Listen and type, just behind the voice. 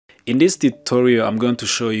In this tutorial, I'm going to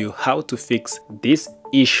show you how to fix this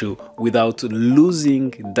issue without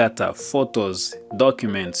losing data, photos,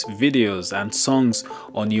 documents, videos, and songs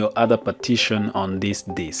on your other partition on this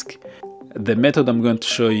disk. The method I'm going to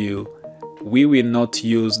show you, we will not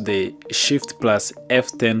use the Shift plus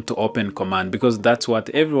F10 to open command because that's what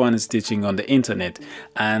everyone is teaching on the internet.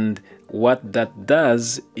 And what that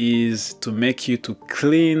does is to make you to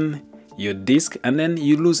clean your disk and then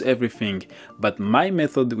you lose everything. But my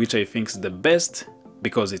method, which I think is the best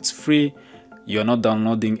because it's free, you're not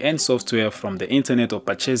downloading any software from the internet or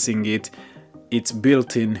purchasing it, it's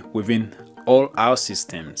built in within all our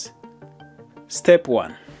systems. Step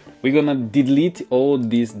 1, we're gonna delete all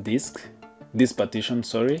these disks, this partition,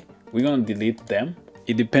 sorry, we're gonna delete them.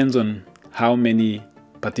 It depends on how many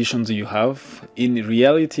partitions you have. In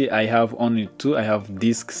reality, I have only 2. I have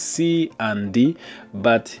disk C and D,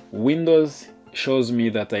 but Windows shows me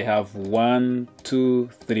that I have 1, 2,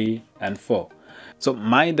 3, and 4. So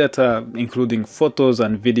my data, including photos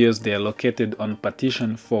and videos, they are located on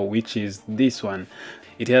partition 4, which is this one.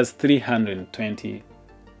 It has 320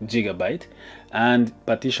 gigabyte, and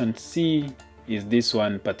partition C is this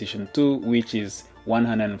one, partition 2, which is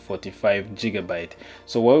 145 gigabyte.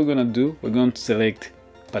 So what we're going to do, we're going to select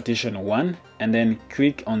partition 1 and then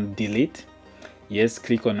click on delete. Yes,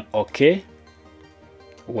 click on OK.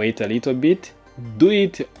 Wait a little bit. Do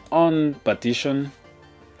it on partition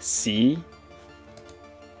C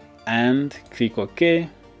and click OK.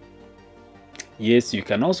 Yes, you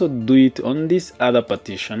can also do it on this other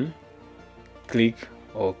partition. Click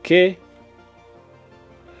OK.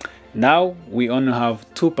 Now we only have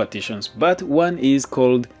 2 partitions, but one is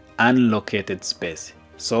called unlocated space.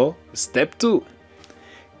 So step 2.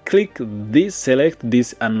 Click this, select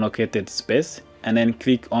this unlocated space and then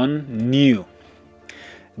click on new.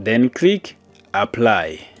 Then click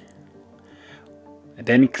apply.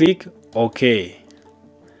 Then click OK.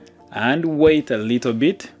 And wait a little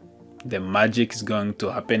bit. The magic is going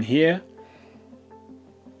to happen here.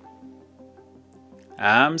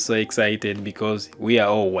 I'm so excited because we are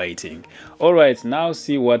all waiting. All right, now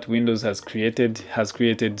see what Windows has created. Has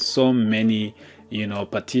created so many,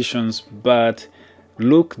 partitions, but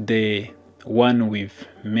look, the one with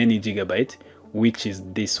many gigabyte, which is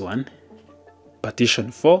this one, partition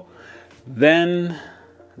 4. Then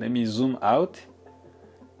let me zoom out.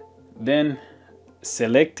 Then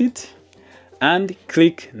select it and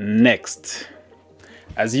click next.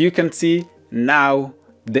 As you can see, now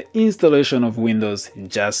the installation of Windows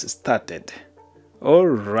just started. All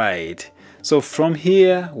right, so from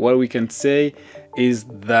here what we can say is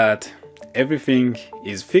that everything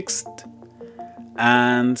is fixed,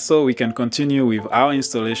 and so we can continue with our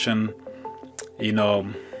installation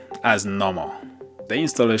as normal. The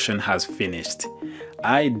installation has finished.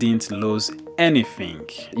 I didn't lose anything.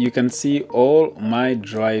 You can see all my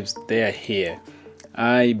drives, they are here.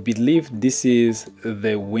 I believe this is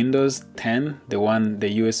the Windows 10, the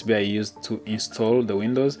USB I used to install the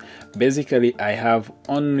Windows. Basically, I have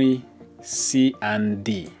only C and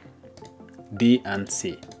D and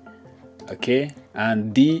C. Okay,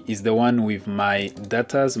 and D is the one with my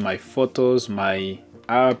datas, my photos, my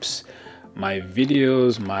apps, my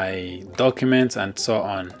videos, my documents, and so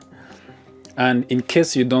on. And in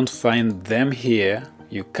case you don't find them here,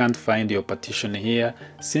 you can't find your partition here,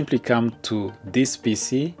 simply come to this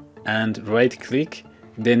PC and right click,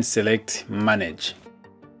 then select manage.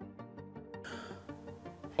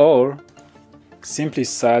 Or simply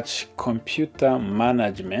search computer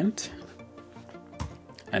management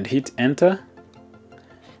and hit enter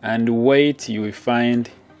and wait. You will find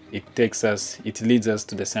it leads us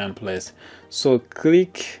to the same place. So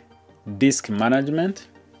click disk management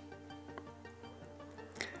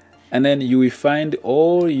and then you will find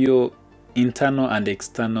all your internal and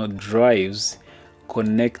external drives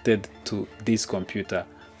connected to this computer.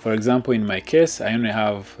 For example, in my case, I only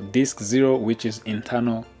have disk 0, which is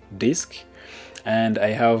internal disk, and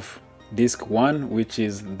I have disk 1, which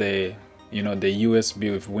is the the USB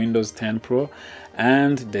with Windows 10 Pro,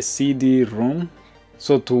 and the CD-ROM.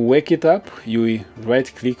 So to wake it up, you will right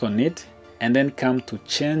click on it and then come to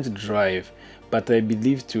change drive, but I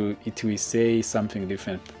believe it will say something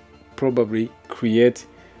different, probably create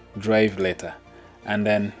drive letter, and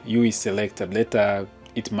then you will select a letter.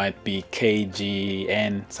 It might be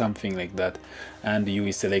KGN, something like that, and you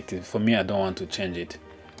will select it. For me, I don't want to change it.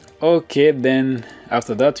 Okay, then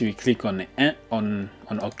after that you click on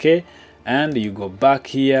OK and you go back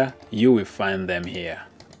here. You will find them here.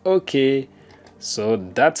 Okay, so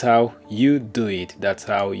that's how you do it. That's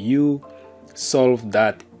how you solve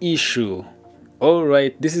that issue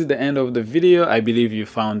Alright, this is the end of the video. I believe you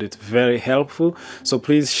found it very helpful. So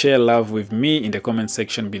please share love with me in the comment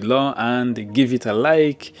section below and give it a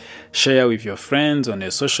like. Share with your friends on your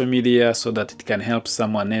social media so that it can help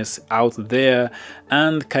someone else out there.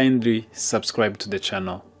 And kindly subscribe to the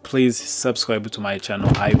channel. Please subscribe to my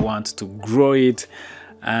channel. I want to grow it.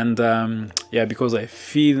 And yeah, because I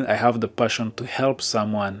feel I have the passion to help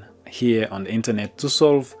someone here on the internet to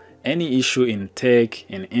solve any issue in tech,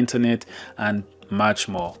 in internet, and much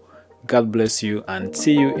more. God bless you and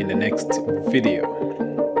see you in the next video.